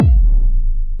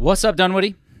What's up,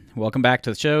 Dunwoody? Welcome back to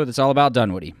the show that's all about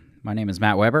Dunwoody. My name is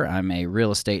Matt Weber. I'm a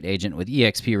real estate agent with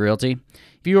eXp Realty.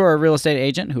 If you are a real estate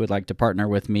agent who would like to partner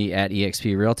with me at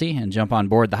eXp Realty and jump on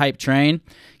board the hype train,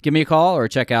 give me a call or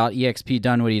check out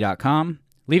expdunwoody.com.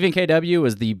 Leaving KW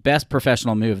was the best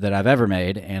professional move that I've ever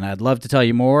made, and I'd love to tell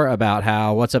you more about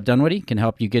how What's Up Dunwoody can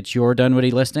help you get your Dunwoody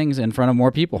listings in front of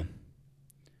more people.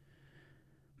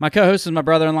 My co-host is my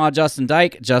brother-in-law, Justin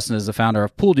Dyke. Justin is the founder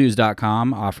of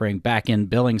PoolDues.com, offering back-end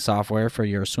billing software for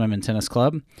your swim and tennis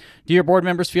club. Do your board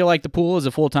members feel like the pool is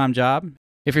a full-time job?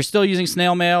 If you're still using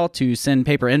snail mail to send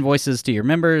paper invoices to your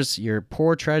members, your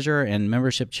poor treasurer and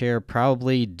membership chair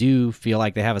probably do feel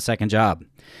like they have a second job,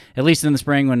 at least in the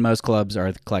spring when most clubs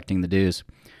are collecting the dues.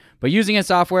 But using its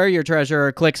software, your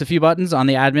treasurer clicks a few buttons on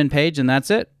the admin page, and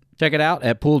that's it. Check it out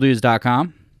at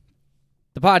PoolDues.com.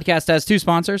 The podcast has two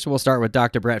sponsors. We'll start with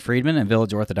Dr. Brett Friedman and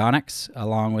Village Orthodontics.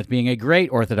 Along with being a great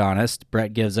orthodontist,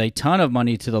 Brett gives a ton of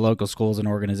money to the local schools and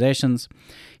organizations.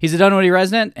 He's a Dunwoody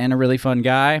resident and a really fun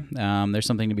guy. There's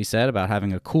something to be said about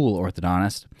having a cool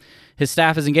orthodontist. His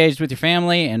staff is engaged with your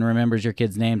family and remembers your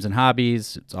kids' names and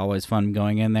hobbies. It's always fun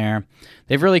going in there.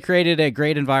 They've really created a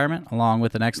great environment along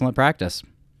with an excellent practice.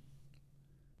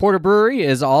 Porter Brewery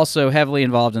is also heavily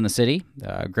involved in the city.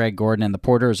 Greg Gordon and the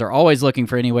Porters are always looking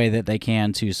for any way that they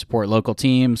can to support local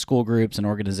teams, school groups, and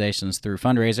organizations through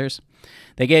fundraisers.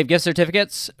 They gave gift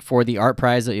certificates for the art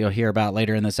prize that you'll hear about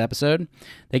later in this episode.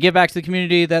 They give back to the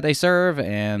community that they serve,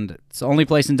 and it's the only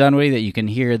place in Dunwoody that you can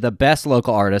hear the best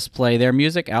local artists play their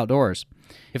music outdoors.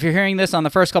 If you're hearing this on the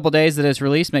first couple days that it's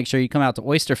released, make sure you come out to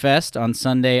Oyster Fest on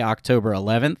Sunday, October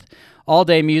 11th.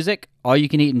 All-day music, all you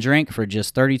can eat and drink for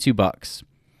just $32.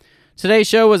 Today's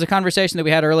show was a conversation that we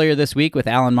had earlier this week with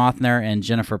Alan Mothner and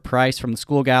Jennifer Price from the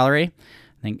School Gallery.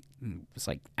 I think it's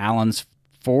like Alan's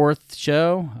fourth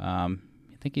show. I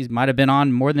think he might have been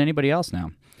on more than anybody else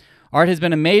now. Art has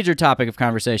been a major topic of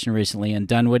conversation recently in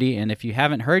Dunwoody, and if you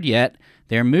haven't heard yet,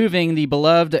 they're moving the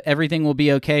beloved Everything Will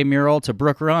Be Okay mural to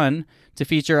Brook Run to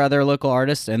feature other local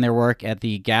artists and their work at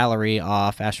the gallery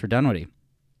off Ashford Dunwoody.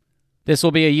 This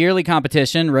will be a yearly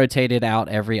competition rotated out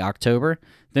every October.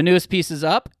 The newest piece is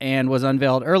up and was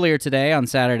unveiled earlier today on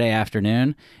Saturday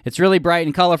afternoon. It's really bright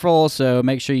and colorful, so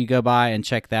make sure you go by and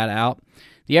check that out.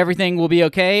 The Everything Will Be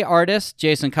Okay artist,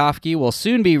 Jason Kofke, will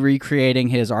soon be recreating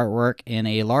his artwork in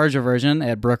a larger version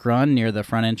at Brook Run near the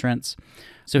front entrance.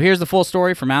 So here's the full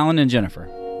story from Alan and Jennifer.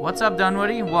 What's up,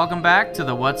 Dunwoody? Welcome back to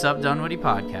the What's Up Dunwoody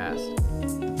podcast.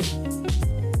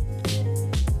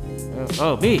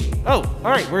 Oh, me. Oh, all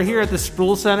right. We're here at the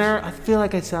Sproul Center. I feel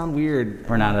like I sound weird.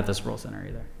 We're not at the Sproul Center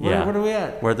either. Where are we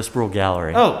at? We're at the Sproul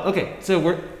Gallery. Oh, okay. So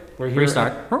we're here.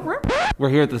 Restart. We're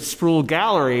here at the Sproul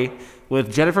Gallery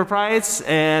with Jennifer Price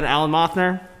and Alan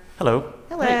Mothner. Hello.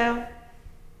 Hello. Hey.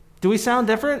 Do we sound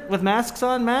different with masks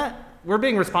on, Matt? We're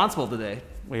being responsible today.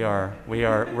 We are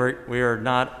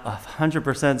not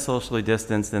 100% socially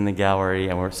distanced in the gallery,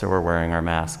 and we're wearing our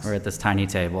masks. We're at this tiny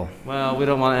table. Well, we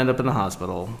don't want to end up in the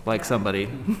hospital like somebody.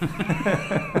 All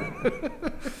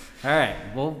right.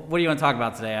 Well, what do you want to talk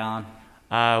about today, Alan?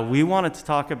 We wanted to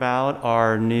talk about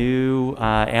our new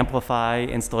Amplify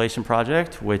installation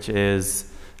project, which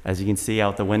is, as you can see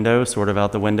out the window,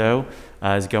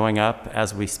 is going up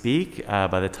as we speak.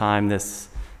 By the time this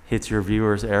hits your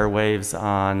viewers' airwaves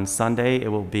on Sunday, it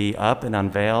will be up and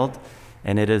unveiled,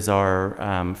 and it is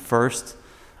our first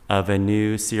of a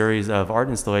new series of art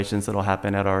installations that will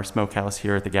happen at our smokehouse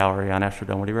here at the gallery on Ashford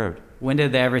Dunwoody Road. When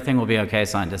did the Everything Will Be Okay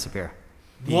sign disappear?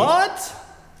 What?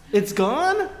 It's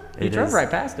gone? You drove right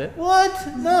past it. What?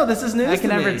 No, this is news to me. I can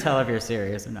never tell if you're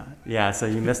serious or not. Yeah, so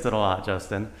you missed it a lot,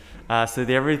 Justin. So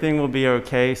the Everything Will Be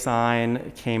Okay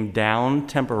sign came down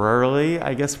temporarily,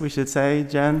 I guess we should say,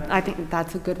 Jen? I think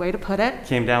that's a good way to put it.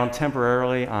 Came down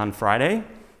temporarily on Friday.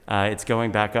 It's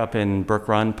going back up in Brook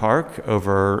Run Park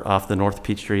over off the North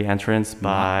Peachtree entrance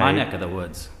by... My neck of the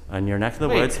woods. On your neck of the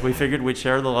woods. We figured we'd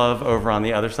share the love over on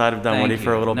the other side of Dunwoody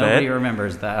for a little bit. Nobody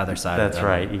remembers the other side That's of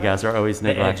Dunwoody. right. You guys are always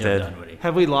neglected.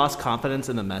 Have we lost confidence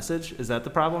in the message? Is that the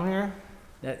problem here?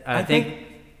 I think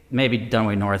maybe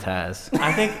Dunwoody North has.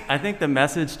 I think the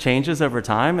message changes over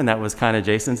time, and that was kind of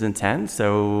Jason's intent.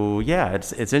 So yeah,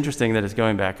 it's interesting that it's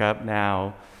going back up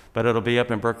now, but it'll be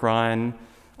up in Brook Run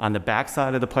on the back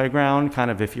side of the playground.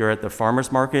 Kind of if you're at the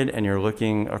farmer's market and you're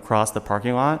looking across the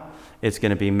parking lot, it's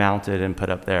going to be mounted and put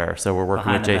up there. So we're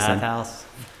working with Jason. Behind the bathhouse.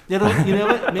 You know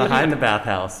what? Maybe Behind the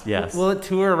bathhouse, yes. Will it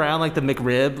tour around like the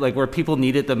McRib, like where people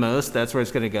need it the most? That's where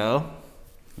it's going to go?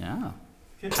 Yeah.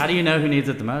 How do you know who needs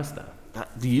it the most, though?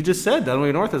 You just said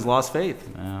Dunwoody North has lost faith.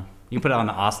 Yeah. You can put it on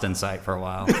the Austin site for a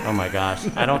while. Oh my gosh,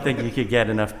 I don't think you could get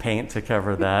enough paint to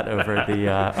cover that over at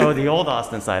the old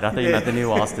Austin site. I thought you meant the new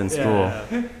Austin school.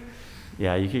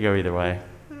 Yeah, you could go either way.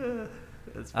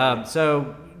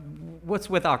 So what's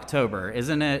with October?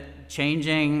 Isn't it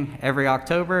changing every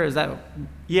October? Is that?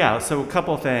 Yeah, so a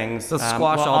couple of things. Let's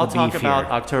squash all I'll the talk beef about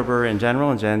here. October in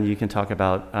general, and Jen, you can talk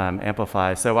about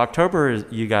Amplify. So October,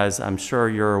 you guys, I'm sure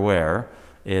you're aware,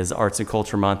 is Arts and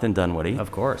Culture Month in Dunwoody.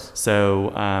 Of course.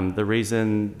 So the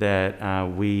reason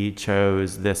that we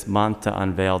chose this month to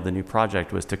unveil the new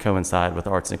project was to coincide with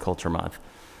Arts and Culture Month.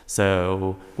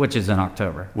 So, Which is in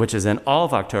October. which is in all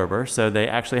of October. So they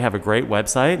actually have a great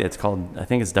website. It's called, I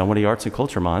think it's Dunwoody Arts and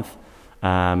Culture Month.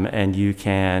 And you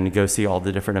can go see all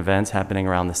the different events happening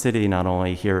around the city, not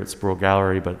only here at Sproul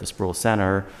Gallery, but at the Sproul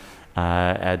Center,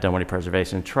 at Dunwoody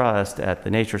Preservation Trust, at the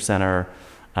Nature Center.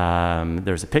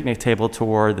 There's a picnic table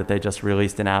tour that they just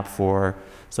released an app for.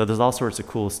 So there's all sorts of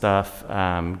cool stuff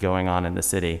going on in the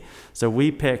city. So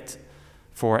we picked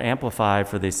for Amplify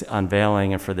for this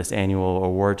unveiling and for this annual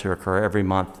award to occur every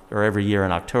month or every year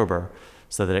in October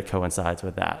so that it coincides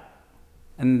with that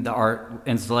And the art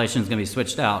installation is going to be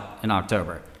switched out in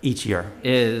October. each year.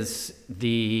 Is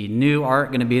the new art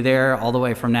going to be there all the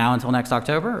way from now until next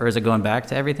October? Or is it going back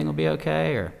to everything will be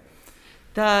okay? Or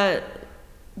The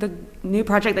new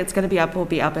project that's going to be up will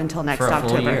be up until next for a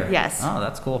full October. year? Yes. Oh,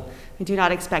 that's cool. We do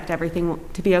not expect everything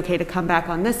to be okay to come back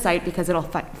on this site because it'll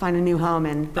find a new home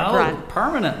in Brook Run.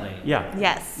 Permanently? Yeah.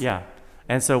 Yes. Yeah.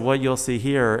 And so what you'll see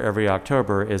here every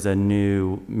October is a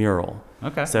new mural.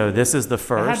 Okay. So this is the It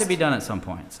first. had to be done at some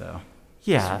point, so.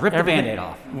 Yeah. Just rip the everything- Band-Aid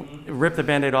off. Rip the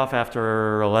Band-Aid off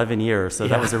after 11 years. So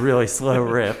that was a really slow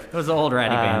rip. It was the old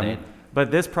ratty Band-Aid. But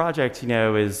this project,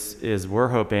 is we're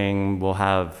hoping will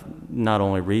have not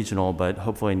only regional but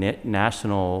hopefully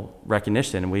national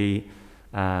recognition.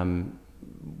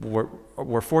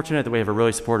 We're fortunate that we have a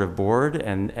really supportive board,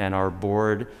 and our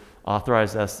board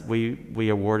authorized us. We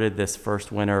awarded this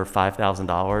first winner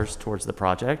 $5,000 towards the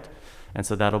project, and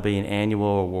so that'll be an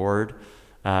annual award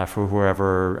for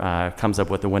whoever comes up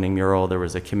with the winning mural. There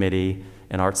was a committee,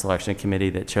 an art selection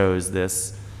committee, that chose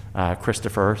this.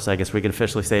 Christopher, so I guess we could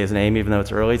officially say his name even though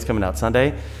it's early. It's coming out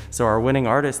Sunday. So our winning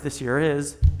artist this year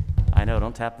is, I know,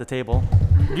 don't tap the table.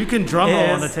 You can drum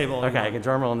roll on the table. Okay, I can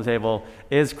drum roll on the table.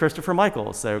 Is Christopher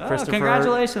Michaels. So Christopher.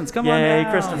 Congratulations. Come on Yay,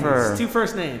 down. Christopher. It's two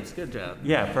first names. Good job.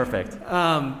 Yeah, perfect.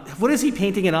 What is he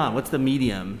painting it on? What's the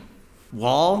medium?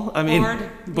 Wall? I mean,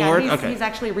 Board. Yeah, okay. he's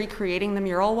actually recreating the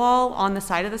mural wall on the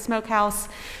side of the smokehouse.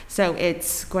 So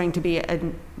it's going to be a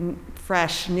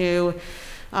fresh, new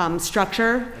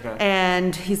structure. Okay.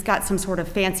 And he's got some sort of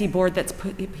fancy board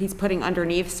he's putting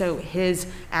underneath. So his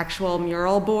actual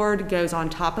mural board goes on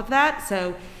top of that.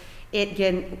 So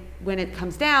when it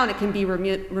comes down, it can be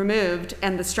removed,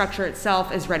 and the structure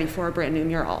itself is ready for a brand new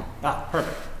mural. Ah,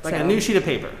 perfect. Like a new sheet of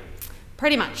paper.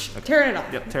 Pretty much. Okay. Tearing it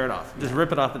off. Yep, tear it off. Just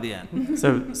rip it off at the end.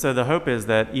 So the hope is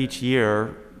that each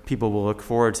year people will look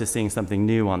forward to seeing something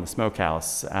new on the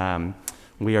smokehouse.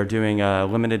 We are doing a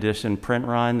limited edition print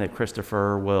run that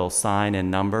Christopher will sign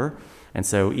and number. And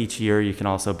so each year you can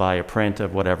also buy a print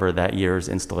of whatever that year's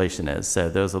installation is. So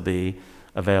those will be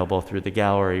available through the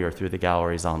gallery or through the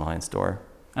gallery's online store.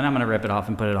 And I'm going to rip it off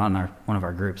and put it on one of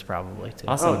our groups probably, too.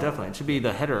 Awesome. Oh, definitely. It should be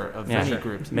the header of many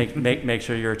groups. Make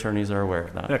sure your attorneys are aware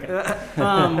of that.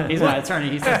 Okay. He's my attorney.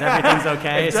 He says everything's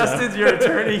okay. If Justin's your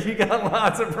attorney, you got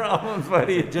lots of problems,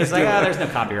 buddy. Just like, there's no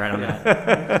copyright on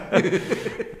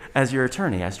that. As your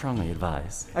attorney, I strongly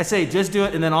advise. I say just do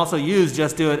it, and then also use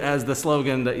 "just do it" as the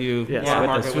slogan that you Yes, want to with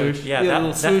market the swoosh. with. Yeah,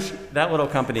 little swoosh. that little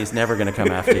company's never going to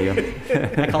come after you.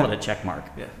 I call it a check mark.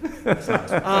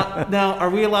 Now, are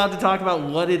we allowed to talk about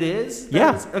what it is?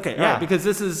 Yeah. Okay. Yeah. All right. Because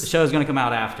this The is show's going to come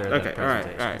out after the okay. All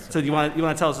presentation. right. All right. So do you want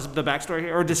to tell us the backstory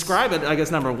here, or describe it? I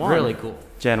guess number one. Really cool.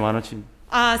 Jen, why don't you?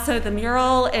 So the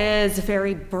mural is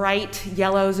very bright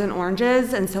yellows and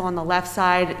oranges, and so on the left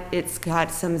side, it's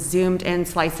got some zoomed in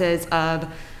slices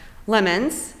of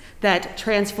lemons that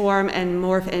transform and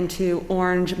morph into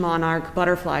orange monarch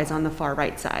butterflies on the far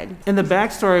right side. And the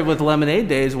backstory with Lemonade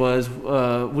Days was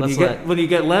when you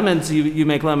get lemons, you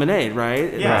make lemonade,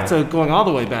 right? Yeah. So going all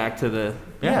the way back to the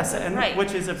Yes, and Right.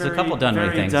 which is a There's a couple very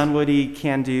Dunwoody things. Dunwoody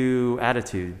can-do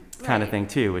attitude kind of Right. thing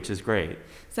too, which is great.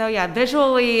 So yeah,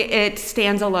 visually it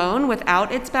stands alone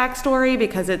without its backstory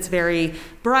because it's very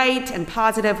bright and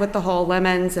positive with the whole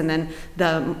lemons and then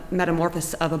the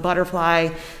metamorphosis of a butterfly.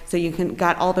 So you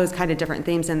got all those kind of different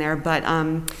themes in there. But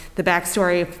the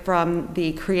backstory from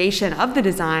the creation of the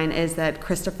design is that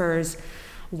Christopher's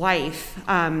wife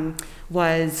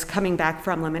was coming back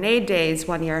from Lemonade Days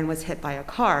one year and was hit by a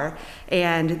car,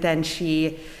 and then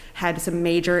she had some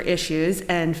major issues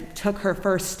and took her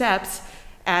first steps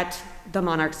at the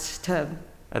Monarchs to,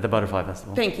 At the Butterfly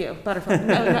Festival. thank you, Butterfly,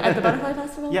 at the Butterfly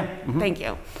Festival? Yeah. Mhm. Thank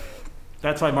you.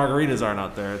 That's why margaritas aren't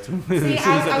out there. See,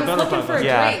 I was looking for a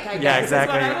Yeah, drink, I yeah, guess, is what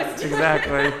exactly, I was doing.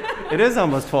 exactly. It is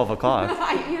almost 12 o'clock.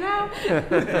 You know?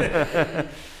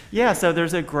 Yeah, so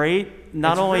there's a great,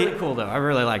 not It's only, really cool though. I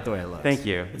really like the way it looks. thank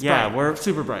you. It's Yeah, bright. we're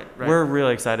super bright, right? We're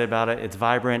really excited about it. It's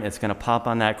vibrant. It's going to pop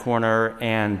on that corner,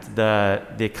 and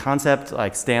the concept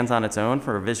like stands on its own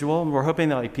for a visual. And we're hoping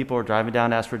that like people are driving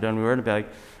down Ashford Dunwoody Road and be like,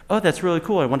 "Oh, that's really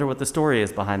cool. I wonder what the story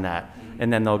is behind that."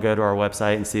 And then they'll go to our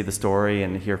website and see the story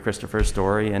and hear Christopher's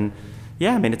story. And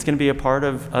yeah, I mean, it's going to be a part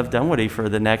of Dunwoody for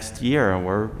the next year, and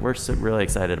we're really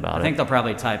excited about I it. think they'll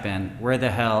probably type in, "Where the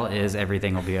hell is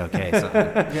everything will be okay?" So Yeah,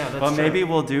 that's Well, true. maybe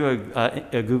we'll do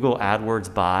a Google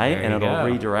AdWords buy, There and you it'll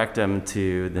go. redirect them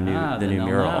to the new then they'll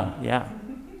mural. know. Yeah,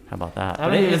 how about that?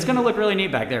 But it's going to look really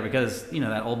neat back there because,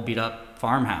 that old beat up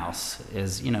farmhouse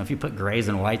is, if you put grays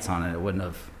and whites on it, it wouldn't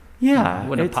have, Yeah,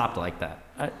 wouldn't have it's- popped like that.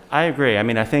 I agree. I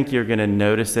mean, I think you're going to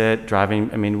notice it driving.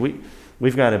 I mean,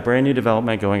 we've got a brand new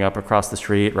development going up across the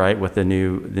street, right, with the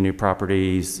new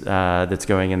properties that's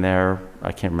going in there.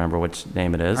 I can't remember which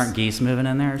name it is. Aren't geese moving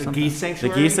in there or The something? geese The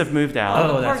sanctuary. geese have moved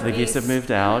out. Oh, that's the geese have moved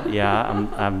out. Yeah,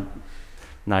 I'm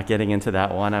not getting into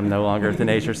that one. I'm no longer at the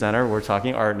Nature Center. We're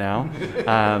talking art now.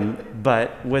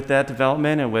 But with that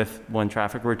development and with when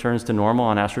traffic returns to normal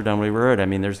on Ashford Dunwoody Road, I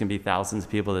mean, there's going to be thousands of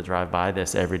people that drive by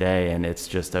this every day, and it's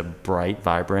just a bright,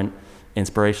 vibrant,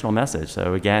 inspirational message.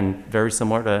 So again, very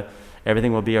similar to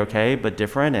Everything Will Be Okay, but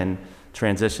different, and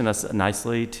transition us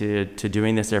nicely to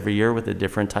doing this every year with a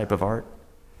different type of art.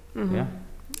 Yeah.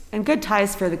 And good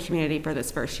ties for the community for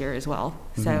this first year as well.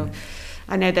 So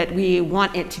I know that we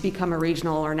want it to become a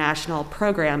regional or national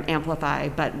program, Amplify,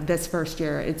 but this first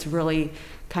year, it's really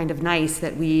kind of nice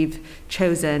that we've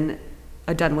chosen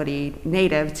a Dunwoody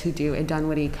native to do a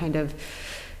Dunwoody kind of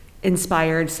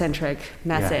inspired centric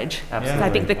message. absolutely. I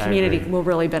think the I community agree. will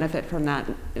really benefit from that,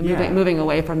 Yeah. moving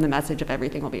away from the message of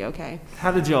everything will be okay.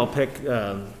 How did you all pick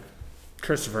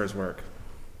Christopher's work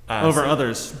Uh, over so-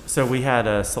 others? So we had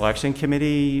a selection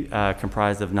committee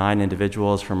comprised of 9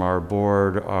 individuals from our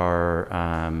board,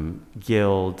 our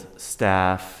guild,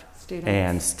 staff, Students.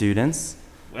 and students.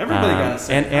 Everybody got a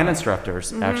say. and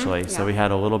instructors, actually. So yeah. we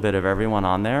had a little bit of everyone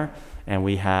on there. And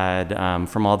we had,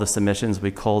 from all the submissions,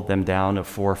 we culled them down to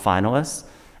 4 finalists.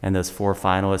 And those 4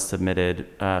 finalists submitted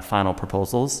final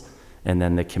proposals. And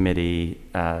then the committee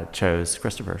chose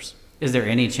Christopher's. Is there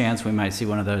any chance we might see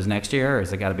one of those next year, or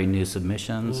has it got to be new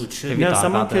submissions? Ooh, it should Have be. you No, thought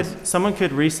someone about could this? someone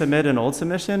could resubmit an old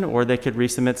submission, or they could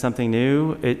resubmit something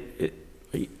new.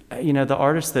 The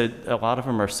artists, that a lot of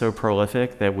them are so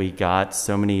prolific that we got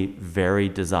so many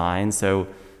varied designs. So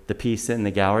the piece in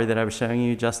the gallery that I was showing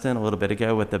you, Justin, a little bit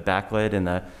ago with the backlit and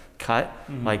the cut,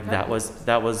 like that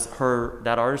was her.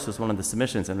 That artist was one of the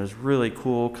submissions, and it was really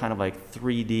cool, kind of like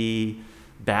 3D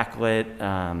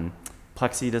backlit.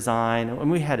 Plexi design,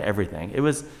 and we had everything.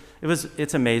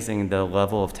 It's amazing the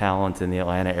level of talent in the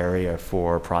Atlanta area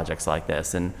for projects like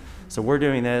this. And so we're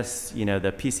doing this, the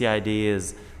PCID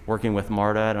is working with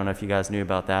MARTA. I don't know if you guys knew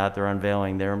about that. They're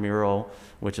unveiling their mural,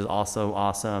 which is also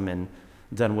awesome. And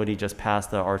Dunwoody just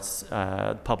passed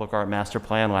the public art master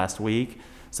plan last week.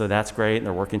 So that's great. And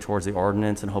they're working towards the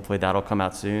ordinance, and hopefully that'll come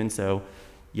out soon. So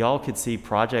y'all could see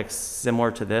projects similar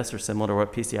to this or similar to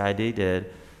what PCID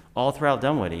did all throughout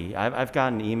Dunwoody. I've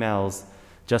gotten emails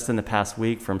just in the past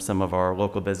week from some of our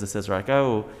local businesses like,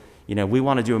 oh, we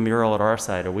want to do a mural at our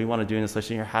site, or we want to do an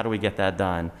installation here. How do we get that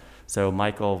done? So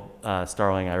Michael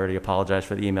Starling, I already apologize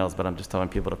for the emails, but I'm just telling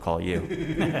people to call you.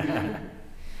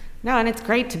 No, and it's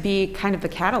great to be kind of the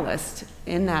catalyst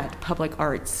in that public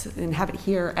arts and have it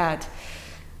here at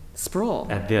Sproul.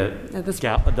 At At this-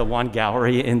 the one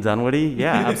gallery in Dunwoody?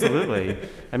 Yeah, absolutely.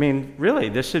 I mean, really,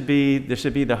 this should be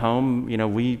the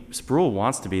home. Sproul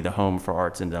wants to be the home for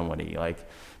arts in Dunwoody. Like,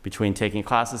 between taking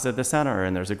classes at the center,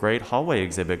 and there's a great hallway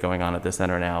exhibit going on at the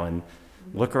center now. And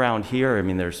look around here. I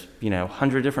mean, there's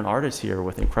 100 different artists here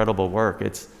with incredible work.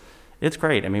 It's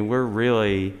great. I mean, we're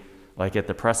really like at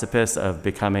the precipice of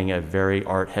becoming a very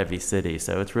art-heavy city.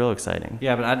 So it's real exciting.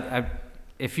 Yeah, but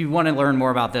if you want to learn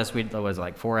more about this, it was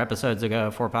like 4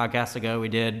 podcasts ago, we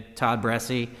did Todd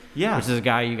Bressie, Yeah. which is a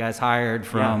guy you guys hired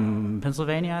from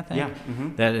Pennsylvania, I think. Yeah,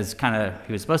 mhm. That is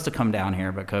he was supposed to come down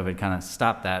here, but COVID kind of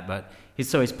stopped that. But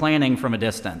he's planning from a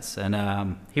distance, and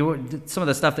some of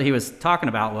the stuff that he was talking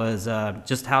about was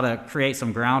just how to create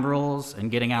some ground rules and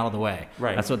getting out of the way.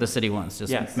 Right. That's what the city wants.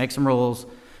 Just Yes. make some rules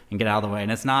and get out of the way. And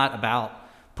it's not about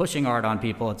pushing art on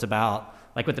people. It's about,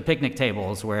 like with the picnic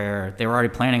tables, where they were already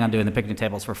planning on doing the picnic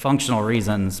tables for functional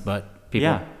reasons, but people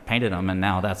Yeah. painted them, and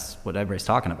now that's what everybody's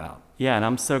talking about. Yeah, and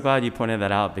I'm so glad you pointed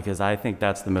that out because I think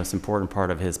that's the most important part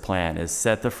of his plan is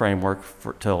set the framework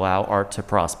to allow art to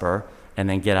prosper and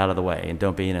then get out of the way and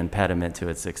don't be an impediment to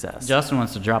its success. Justin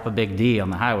wants to drop a big D on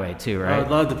the highway too, right?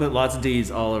 I'd love to put lots of D's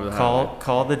all over the highway.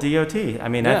 Call the DOT. I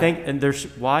mean, I Yeah. think, and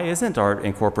why isn't art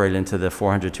incorporated into the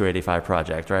 400-285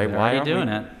 project, right? They're Why already aren't doing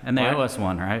we- it, and they why- owe us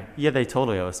one, right? Yeah, they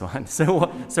totally owe us one.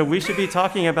 So we should be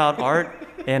talking about art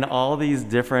in all these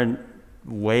different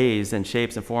ways and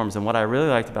shapes and forms. And what I really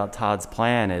liked about Todd's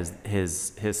plan is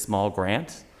his small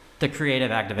grant. The Creative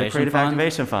Activation The Creative Fund.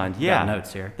 Activation Fund, Got yeah.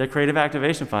 notes here. The Creative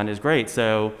Activation Fund is great.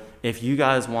 So if you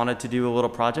guys wanted to do a little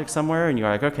project somewhere and you're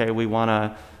like, okay, we want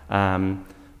to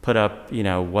put up,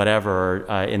 whatever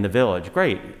in the village,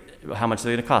 great. How much is it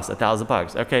going to cost?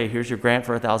 $1,000. Okay, here's your grant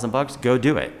for $1,000. Go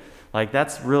do it. Like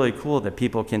that's really cool that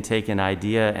people can take an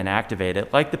idea and activate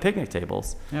it, like the picnic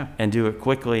tables, Yeah. and do it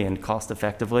quickly and cost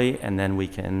effectively, and then we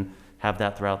can have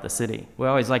that throughout the city. We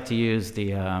always like to use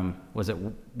the, was it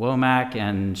Womack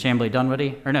and Chambly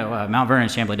Dunwoody? Or no, Mount Vernon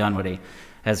and Chambly Dunwoody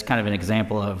as kind of an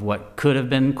example of what could have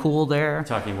been cool there.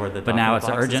 Talking where the But now it's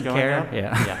document box is urgent going care. up?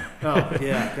 Yeah. Oh,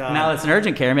 yeah, God. Now it's an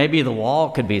urgent care. Maybe the wall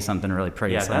could be something really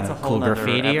pretty. Yeah, some that's a cool whole nother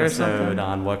graffiti or episode something.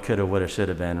 on what coulda, woulda,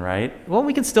 shoulda been, right? Well,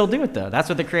 we can still do it though. That's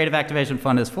what the Creative Activation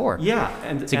Fund is for. Yeah,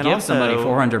 and To and give somebody also-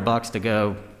 $400 to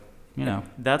go,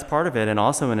 That's part of it, and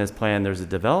also in his plan, there's a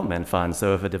development fund.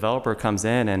 So if a developer comes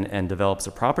in and develops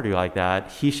a property like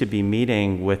that, he should be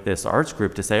meeting with this arts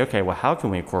group to say, okay, well, how can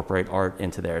we incorporate art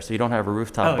into there? So you don't have a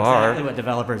rooftop bar. exactly what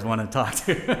developers want to talk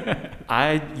to.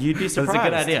 You'd be That's a surprised.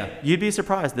 good idea. You'd be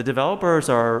surprised. The developers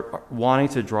are wanting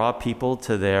to draw people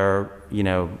to their,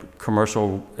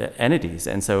 commercial entities.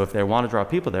 And so if they want to draw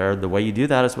people there, the way you do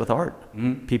that is with art.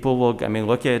 Mm-hmm. People will,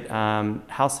 look at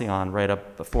Halcyon right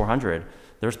up at 400.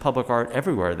 There's public art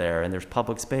everywhere there, and there's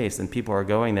public space, and people are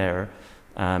going there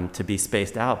to be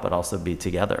spaced out, but also be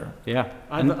together. Yeah.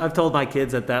 I've told my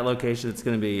kids at that location it's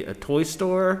going to be a toy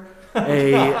store,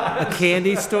 a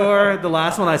candy store. The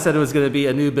last one I said it was going to be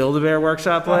a new Build-A-Bear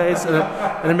workshop place,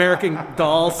 an American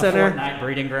Doll Center. Fortnite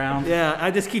breeding ground. Yeah, I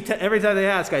just keep every time they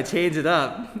ask, I change it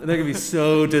up, and they're gonna be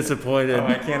so disappointed.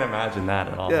 I can't imagine that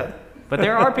at all. Yeah. But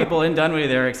there are people in Dunwoody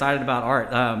that are excited about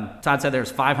art. Todd said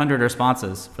there's 500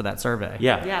 responses for that survey.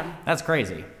 Yeah. Yeah. That's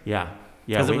crazy. Yeah.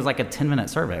 Because it was like a 10-minute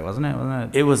survey, wasn't it?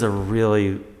 Wasn't it? It was a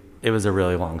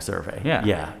really long survey. Yeah.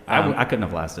 Yeah. I couldn't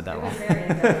have lasted that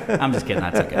long. I'm just kidding.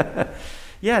 I took it.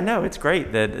 Yeah, no, it's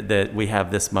great that we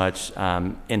have this much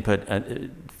input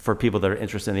for people that are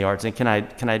interested in the arts. And can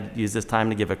I use this time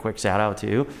to give a quick shout out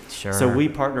too? Sure. So we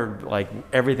partnered like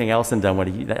everything else in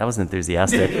Dunwoody. That was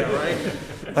enthusiastic. Yeah, right.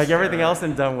 Like everything else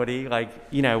in Dunwoody,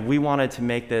 we wanted to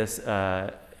make this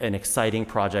an exciting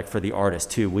project for the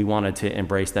artists too. We wanted to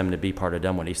embrace them to be part of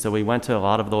Dunwoody. So we went to a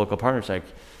lot of the local partners like,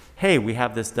 hey, we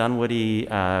have this Dunwoody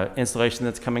installation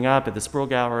that's coming up at the Sproul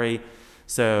Gallery.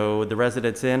 So the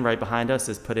Residence Inn right behind us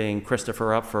is putting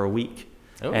Christopher up for a week.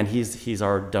 Oh. And he's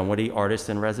our Dunwoody artist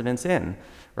in residence in,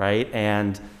 right?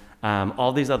 And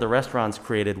all these other restaurants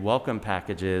created welcome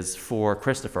packages for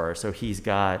Christopher. So he's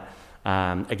got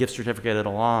a gift certificate at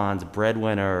Alon's,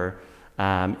 Breadwinner,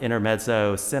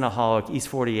 Intermezzo, Cinnaholic, East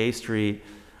 48th Street,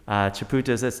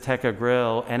 Chaputa's Azteca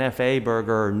Grill, NFA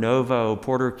Burger, Novo,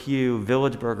 Porter Q,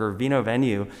 Village Burger, Vino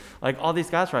Venue. Like all these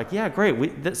guys were like, yeah,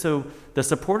 great. So the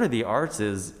support of the arts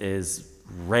is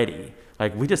ready.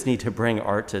 Like we just need to bring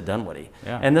art to Dunwoody.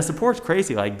 Yeah. And the support's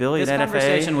crazy. Like Billy This at NFA.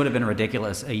 conversation would have been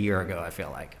ridiculous a year ago, I feel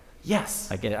like.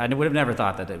 Yes. I would have never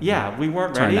thought that it Yeah, we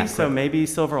weren't turn ready. that So quick. maybe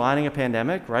silver lining a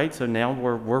pandemic, right? So now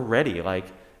we're ready. Like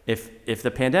if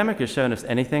the pandemic has shown us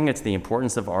anything, it's the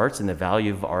importance of arts and the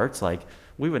value of arts. Like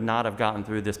we would not have gotten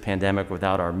through this pandemic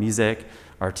without our music,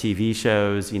 our TV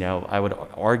shows. I would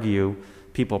argue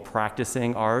people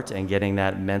practicing art and getting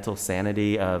that mental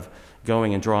sanity of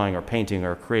going and drawing or painting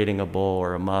or creating a bowl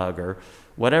or a mug or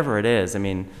whatever it is. I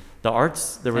mean, the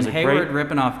arts, there was And a Hayward great...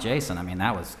 ripping off Jason, I mean,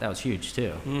 that was huge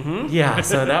too. Yeah,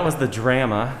 so that was the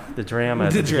drama at the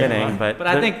beginning. But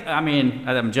I think,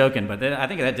 I'm joking, but I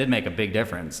think that did make a big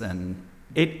difference in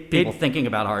people thinking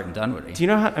about art in Dunwoody. Do you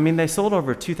know how, they sold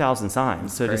over 2,000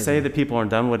 signs. So to crazy. say that people in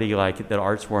Dunwoody, that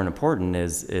arts weren't important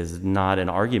is not an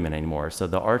argument anymore. So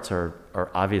the arts are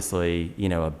obviously,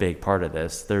 a big part of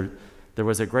this. There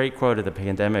was a great quote of the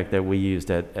pandemic that we used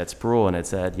at Sproul, and it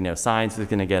said, science is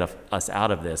going to get us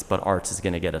out of this, but arts is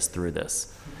going to get us through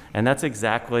this. And that's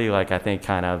exactly I think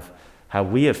kind of how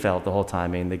we have felt the whole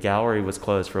time. The gallery was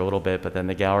closed for a little bit, but then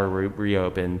the gallery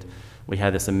reopened. We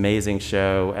had this amazing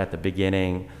show at the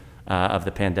beginning of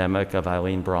the pandemic of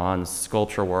Eileen Braun's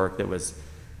sculpture work that was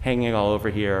hanging all over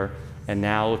here. And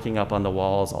now looking up on the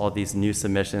walls, all these new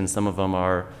submissions, some of them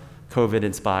are COVID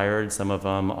inspired, some of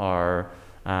them are,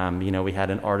 we had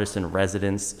an artist in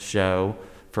residence show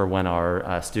for when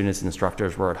our students and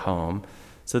instructors were at home.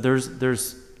 So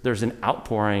there's an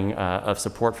outpouring of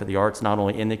support for the arts, not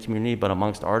only in the community, but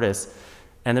amongst artists.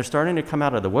 And they're starting to come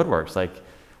out of the woodworks. Like,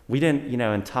 we didn't,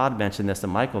 and Todd mentioned this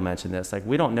and Michael mentioned this, like,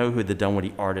 we don't know who the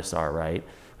Dunwoody artists are, right?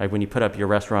 Like, when you put up your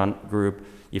restaurant group,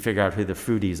 you figure out who the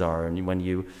foodies are. And when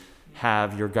you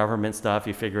have your government stuff,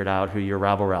 you figure it out who your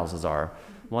rabble-rousers are.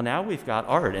 Well, now we've got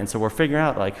art. And so we're figuring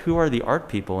out, like, who are the art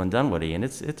people in Dunwoody? And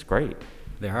it's great.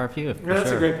 There are a few. Yeah, that's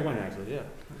a great point, actually. Yeah,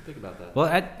 think about that.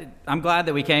 Well, I'm glad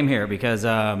that we came here because,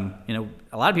 a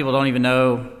lot of people don't even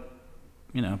know,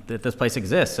 that this place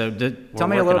exists. So tell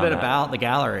me a little bit about the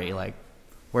gallery. Like,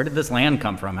 where did this land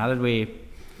come from? How did we?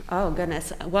 Oh,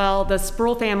 goodness. Well, the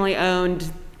Sproul family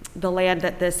owned the land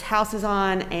that this house is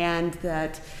on and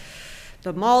that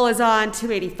the mall is on,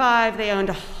 285. They owned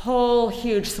a whole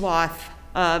huge swath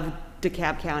of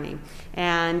DeKalb County.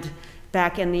 And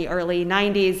back in the early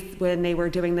 90s, when they were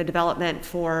doing the development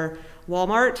for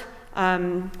Walmart,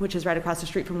 which is right across the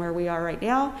street from where we are right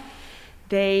now,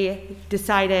 they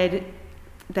decided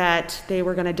that they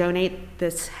were going to donate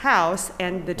this house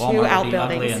and the Walmart two would be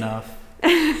outbuildings. ugly enough.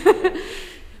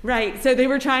 Right, so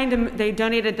they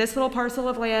donated this little parcel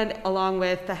of land along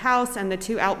with the house and the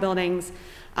two outbuildings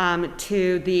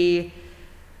to the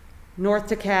North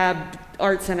DeKalb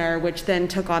Art Center, which then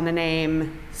took on the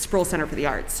name Sproul Center for the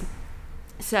Arts.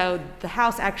 So the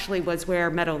house actually was where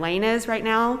Meadow Lane is right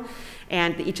now,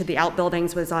 and each of the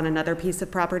outbuildings was on another piece of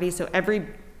property. So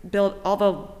all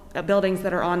the buildings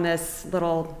that are on this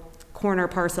little corner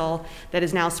parcel that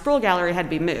is now Sproul Gallery had to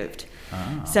be moved.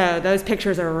 Oh. So those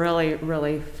pictures are really,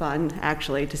 really fun,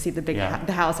 actually, to see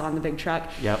the house on the big truck.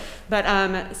 Yep.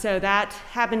 But so that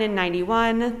happened in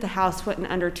 91. The house went in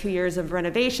under 2 years of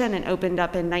renovation and opened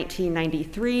up in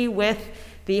 1993 with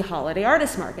the Holiday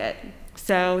Artist Market.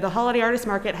 So the Holiday Artist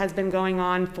Market has been going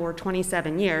on for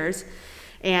 27 years.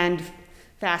 And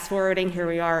fast forwarding, here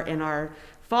we are in our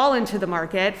fall into the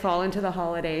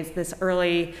holidays, this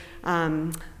early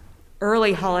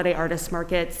holiday artist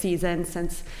market season,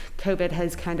 since COVID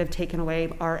has kind of taken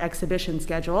away our exhibition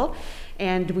schedule.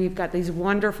 And we've got these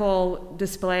wonderful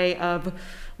display of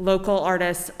local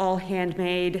artists, all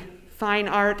handmade, fine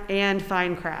art and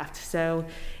fine craft. So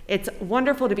it's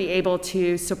wonderful to be able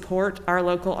to support our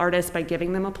local artists by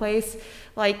giving them a place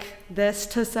like this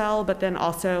to sell, but then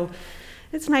also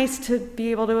it's nice to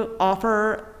be able to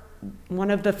offer one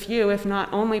of the few, if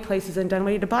not only, places in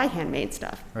Dunwoody to buy handmade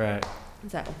stuff. Right.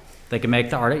 So They can make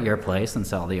the art at your place and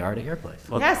sell the art at your place.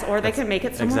 Well, yes, or they can make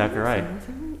it somewhere exactly else.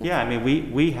 right. Yeah, I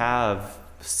mean, we have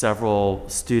several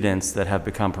students that have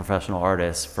become professional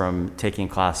artists from taking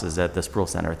classes at the Sproul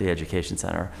Center, at the Education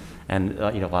Center. And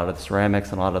a lot of the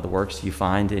ceramics and a lot of the works you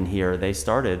find in here, they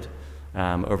started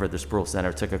over at the Sproul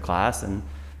Center, took a class, and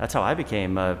that's how I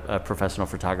became a professional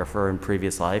photographer in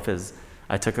previous life. Is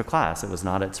I took a class. It was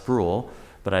not at Sproul,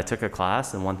 but I took a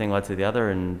class, and one thing led to the other,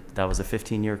 and that was a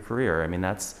 15-year career. I mean,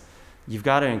 you've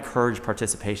got to encourage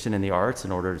participation in the arts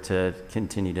in order to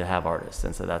continue to have artists,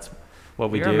 and so that's what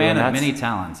we do. You're a man of many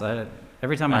talents.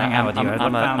 Every time I hang out with you,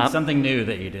 I've found something new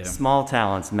that you do. Small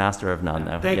talents, master of none,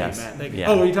 though. Thank yes. you, Matt. Thank you. Yeah.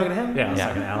 Oh, were you talking to him? Yeah, I was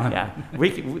talking to Alan. Yeah,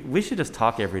 we should just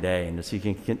talk every day, and just you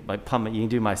can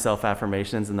do my self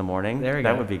affirmations in the morning. There you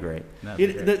that go. would be great.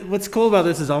 What's cool about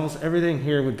this is almost everything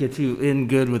here would get you in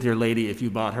good with your lady if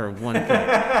you bought her one thing.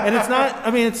 And it's not,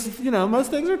 I mean, it's, most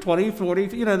things are 20,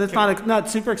 40, that's not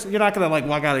super, you're not going to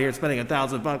walk out of here spending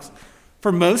 $1,000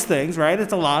 for most things, right?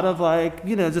 It's a lot of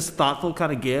just thoughtful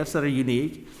kind of gifts that are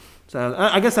unique. So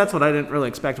I guess that's what I didn't really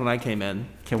expect when I came in.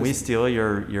 Can we steal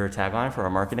your tagline for our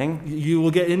marketing? You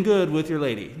will get in good with your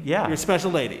lady. Yeah. Your special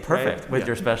lady. Perfect. Right? With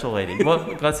your special lady.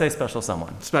 Well, let's say special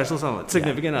someone. Special someone.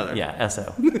 Significant other. Yeah,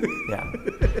 SO. Yeah.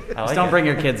 Just don't bring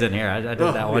your kids in here. I did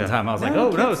that one time. I was like,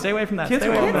 no, stay away from that. Kids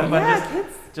Stay away from that. Kids.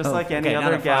 Just like any okay,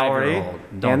 other not a gallery.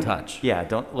 5-year-old. Don't touch. Yeah,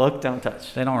 don't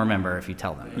touch. They don't remember if you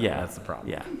tell them. Yeah. That's the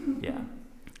problem. Yeah.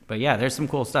 But yeah, there's some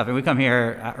cool stuff. And we come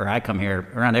here, or I come here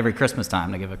around every Christmas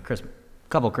time to give a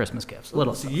couple Christmas gifts.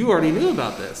 So you already knew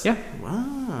about this? Yeah.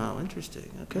 Wow, interesting.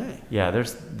 Okay. Yeah,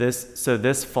 there's this. So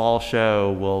this fall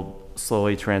show will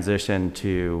slowly transition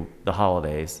to the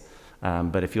holidays.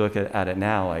 But if you look at it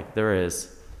now, there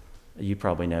is, you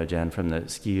probably know, Jen, from the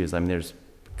SKUs, I mean, there's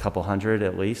a couple hundred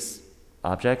at least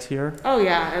objects here. Oh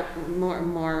yeah,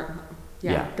 more.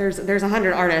 Yeah. Yeah. There's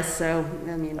 100 artists, so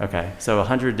I mean. Okay, so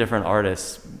 100 different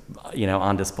artists,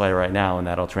 on display right now, and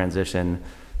that'll transition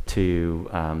to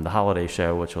the holiday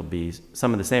show, which will be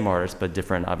some of the same artists, but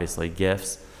different, obviously,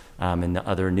 gifts. and the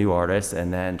other new artists,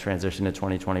 and then transition to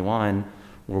 2021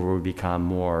 where we become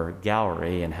more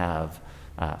gallery and have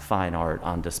fine art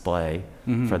on display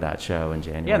for that show in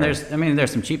January. Yeah,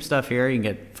 there's some cheap stuff here. You can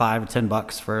get $5 or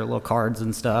 $10 for little cards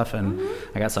and stuff. And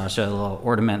I saw a little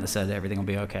ornament that said everything will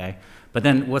be okay. But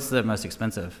then, what's the most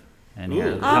expensive? And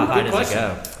how high does it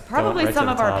go? Probably Right some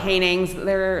to of the our top. paintings.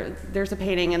 There's a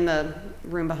painting in the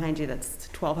room behind you that's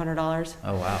 $1,200.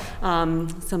 Oh wow.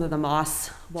 Some of the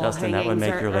moss wall Justin, that would hangings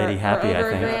make your are- lady are happy, I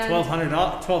over think. $1,000.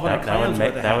 1,200 crayons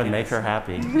worth of That would make happiness. her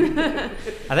happy.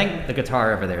 I think the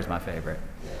guitar over there is my favorite.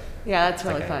 Yeah, that's It's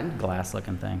really like a fun.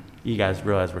 glass-looking thing. You guys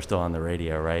realize we're still on the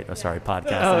radio, right? Oh, sorry,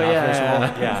 podcast. Oh, not yeah,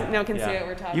 visual. Yeah. No one can see it,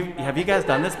 we're talking about Have you guys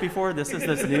done this before? This is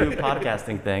this new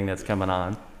podcasting thing that's coming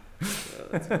on.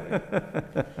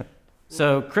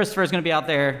 So Christopher is going to be out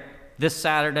there this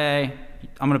Saturday.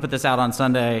 I'm going to put this out on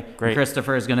Sunday. Great.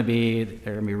 Christopher is going to be,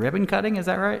 there going to be ribbon cutting, is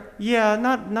that right? Yeah,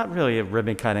 not really a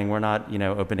ribbon cutting. We're not,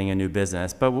 opening a new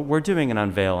business, but we're doing an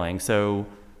unveiling. So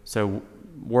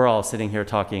we're all sitting here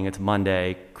talking. It's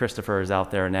Monday. Christopher is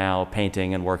out there now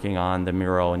painting and working on the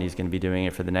mural, and he's going to be doing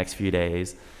it for the next few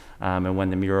days. And when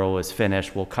the mural is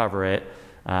finished, we'll cover it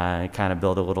and kind of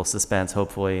build a little suspense,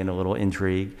 hopefully, and a little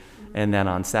intrigue. And then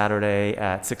on Saturday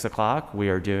at 6 o'clock, we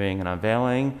are doing an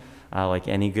unveiling. Like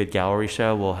any good gallery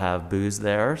show, we'll have booze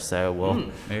there. So we'll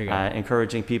there you go.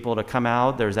 encouraging people to come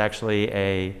out. There's actually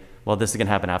this is going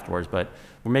to happen afterwards, but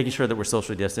we're making sure that we're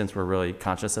socially distanced. We're really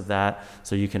conscious of that.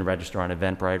 So you can register on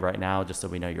Eventbrite right now just so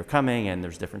we know you're coming, and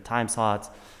there's different time slots.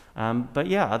 But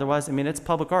yeah, otherwise, it's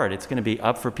public art. It's going to be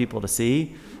up for people to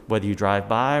see, whether you drive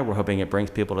by. We're hoping it brings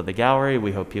people to the gallery.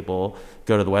 We hope people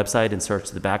go to the website and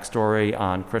search the backstory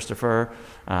on Christopher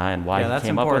and why he that's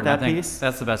came up with important. that I think piece.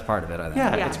 that's the best part of it, I think.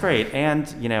 Yeah, Yeah. it's great. And,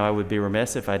 I would be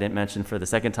remiss if I didn't mention for the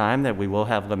second time that we will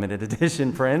have limited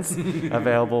edition prints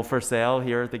available for sale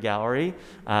here at the gallery.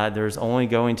 There's only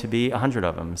going to be 100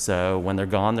 of them. So when they're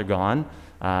gone, they're gone.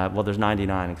 There's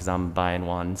 99 because I'm buying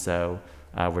one. So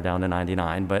we're down to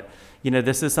 99. But,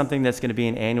 this is something that's going to be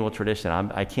an annual tradition.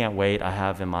 I can't wait. I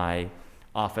have in my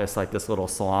office like this little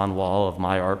salon wall of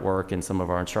my artwork and some of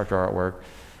our instructor artwork.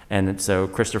 And so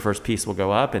Christopher's piece will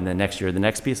go up, and then next year the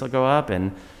next piece will go up.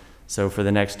 And so for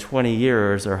the next 20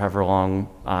 years or however long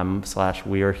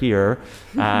we are here,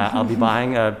 I'll be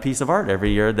buying a piece of art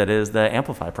every year that is the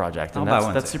Amplify project. And I'll buy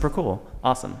one that's too. super cool.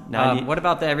 Awesome. Now, What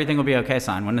about the Everything Will Be Okay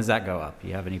sign? When does that go up?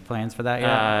 You have any plans for that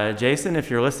yet? Jason,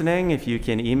 if you're listening, if you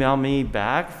can email me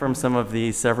back from some of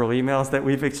the several emails that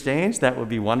we've exchanged, that would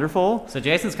be wonderful. So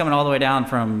Jason's coming all the way down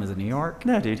from, is it New York?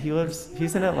 No, dude,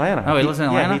 he's in Atlanta. Oh, he lives in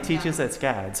Atlanta? Yeah, he teaches at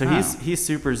SCAD. So Oh. he's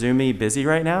super Zoomy busy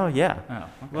right now. Yeah. Oh.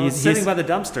 Well, he's sitting by the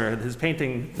dumpster. His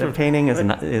painting. The painting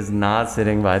is not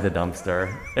sitting by the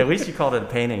dumpster. At least you called it a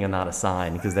painting and not a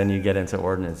sign, because then you get into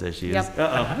ordinance issues.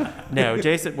 Yep. No,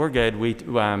 Jason, we're good.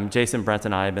 Jason, Brent,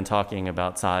 and I have been talking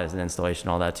about size and installation,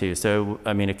 all that too. So,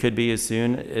 it could be as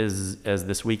soon as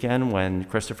this weekend when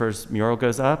Christopher's mural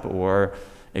goes up, or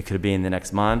it could be in the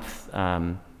next month.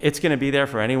 It's going to be there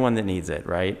for anyone that needs it,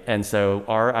 right? And so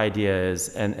our idea is,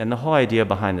 and the whole idea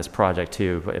behind this project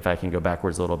too, if I can go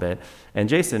backwards a little bit, and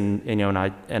Jason,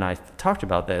 and I talked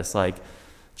about this, like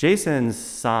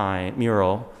Jason's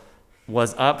mural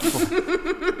was up.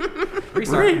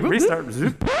 Restart.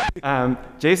 Zoop.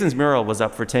 Jason's mural was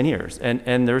up for 10 years.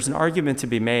 And there's an argument to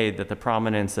be made that the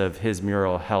prominence of his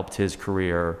mural helped his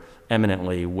career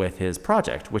eminently with his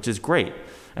project, which is great.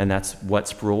 And that's what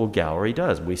Sproul Gallery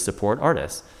does. We support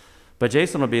artists. But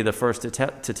Jason will be the first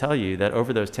to tell you that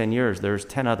over those 10 years, there's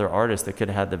 10 other artists that could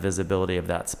have had the visibility of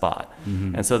that spot.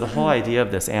 And so the whole idea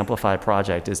of this Amplify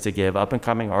project is to give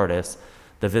up-and-coming artists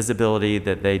the visibility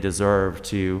that they deserve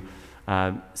to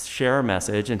share a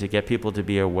message and to get people to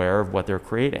be aware of what they're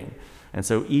creating. And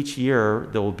so each year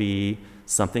there will be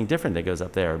something different that goes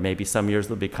up there. Maybe some years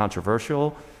they'll be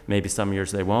controversial, maybe some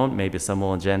years they won't, maybe some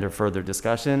will engender further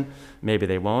discussion, maybe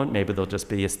they won't, maybe they'll just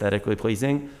be aesthetically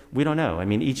pleasing. We don't know.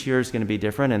 Each year is going to be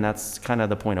different, and that's kind of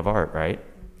the point of art, right?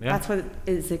 Yeah. That's what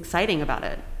is exciting about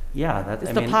it. Yeah,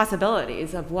 It's the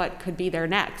possibilities of what could be there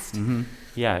next.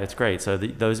 Yeah, it's great. So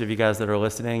those of you guys that are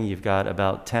listening, you've got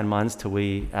about 10 months till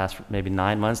we ask, maybe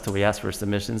 9 months till we ask for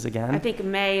submissions again. I think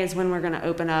May is when we're going to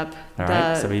open up All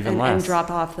right, so even and less.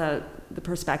 drop off the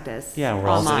prospectus Yeah, we're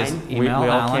also online. just- Email we all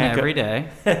Alan can't go- every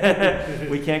day.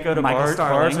 We can't go to Michael bars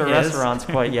Starling or is. restaurants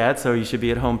quite yet, so you should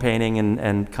be at home painting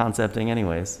and concepting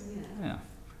anyways. Yeah.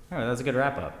 All right, that's a good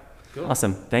wrap up.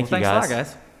 Awesome. Thank Well, you thanks guys. a lot,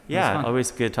 guys. It was Yeah, fun.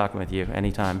 always good talking with you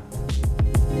anytime.